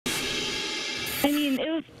I mean, it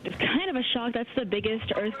was kind of a shock. That's the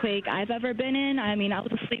biggest earthquake I've ever been in. I mean, I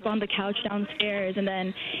was asleep on the couch downstairs, and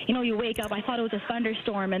then, you wake up. I thought it was a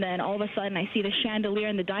thunderstorm, and then all of a sudden I see the chandelier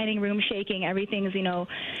in the dining room shaking. Everything's,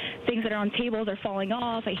 things that are on tables are falling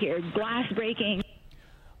off. I hear glass breaking.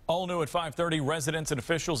 All new at 5:30, residents and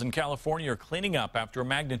officials in California are cleaning up after a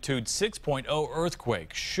magnitude 6.0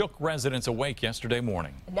 earthquake shook residents awake yesterday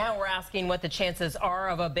morning. Now we're asking what the chances are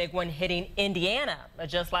of a big one hitting Indiana.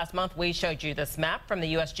 Just last month, we showed you this map from the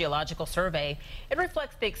U.S. Geological Survey. It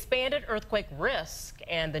reflects the expanded earthquake risk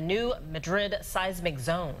and the new Madrid seismic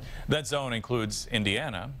zone. That zone includes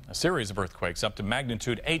Indiana. A series of earthquakes up to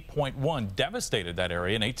magnitude 8.1 devastated that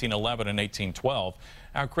area in 1811 and 1812.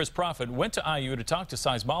 Our Chris Prophet went to IU to talk to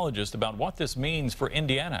seismologists about what this means for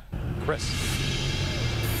Indiana. Chris.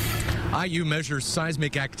 IU measures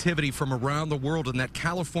seismic activity from around the world, and that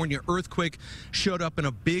California earthquake showed up in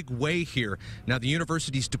a big way here. Now, the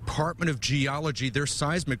university's Department of Geology, their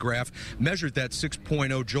seismograph, measured that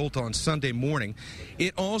 6.0 jolt on Sunday morning.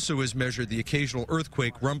 It also has measured the occasional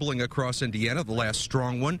earthquake rumbling across Indiana, the last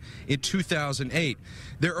strong one, in 2008.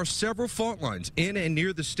 There are several fault lines in and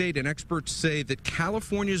near the state, and experts say that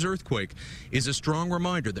California's earthquake is a strong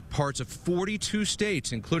reminder that parts of 42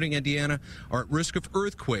 states, including Indiana, are at risk of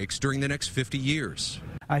earthquakes during the next 50 years.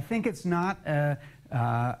 I think it's not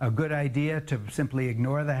a good idea to simply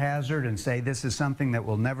ignore the hazard and say this is something that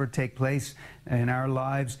will never take place in our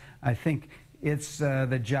lives. I think it's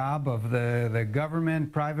the job of the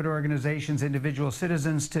government, private organizations, individual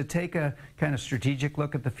citizens to take a kind of strategic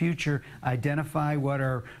look at the future, identify what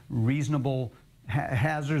are reasonable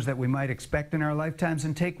hazards that we might expect in our lifetimes,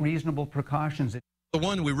 and take reasonable precautions. The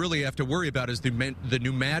one we really have to worry about is the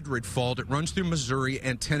new Madrid fault. It runs through Missouri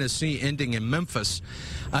and Tennessee, ending in Memphis.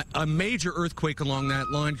 A major earthquake along that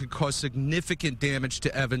line could cause significant damage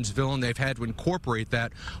to Evansville, and they've had to incorporate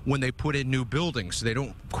that when they put in new buildings. They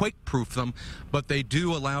don't quake-proof them, but they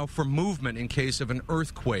do allow for movement in case of an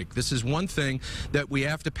earthquake. This is one thing that we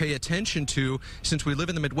have to pay attention to. Since we live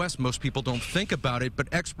in the Midwest, most people don't think about it, but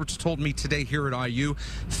experts told me today here at IU,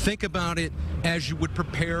 think about it as you would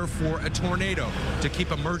prepare for a tornado, to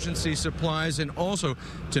keep emergency supplies and also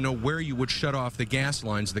to know where you would shut off the gas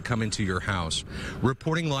lines that come into your house.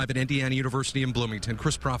 Reporting live at Indiana University in Bloomington,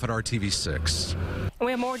 Chris Prophet, RTV6.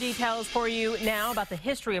 We have more details for you now about the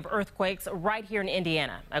history of earthquakes right here in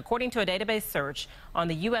Indiana. According to a database search on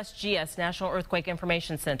the USGS National Earthquake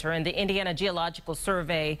Information Center and the Indiana Geological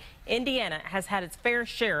Survey, Indiana has had its fair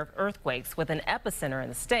share of earthquakes with an epicenter in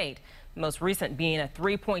the state. The most recent being a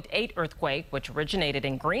 3.8 earthquake, which originated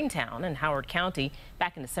in Greentown in Howard County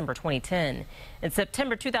back in December 2010. In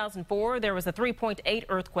September 2004, there was a 3.8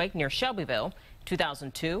 earthquake near Shelbyville.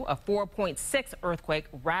 2002, a 4.6 earthquake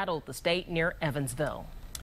rattled the state near Evansville.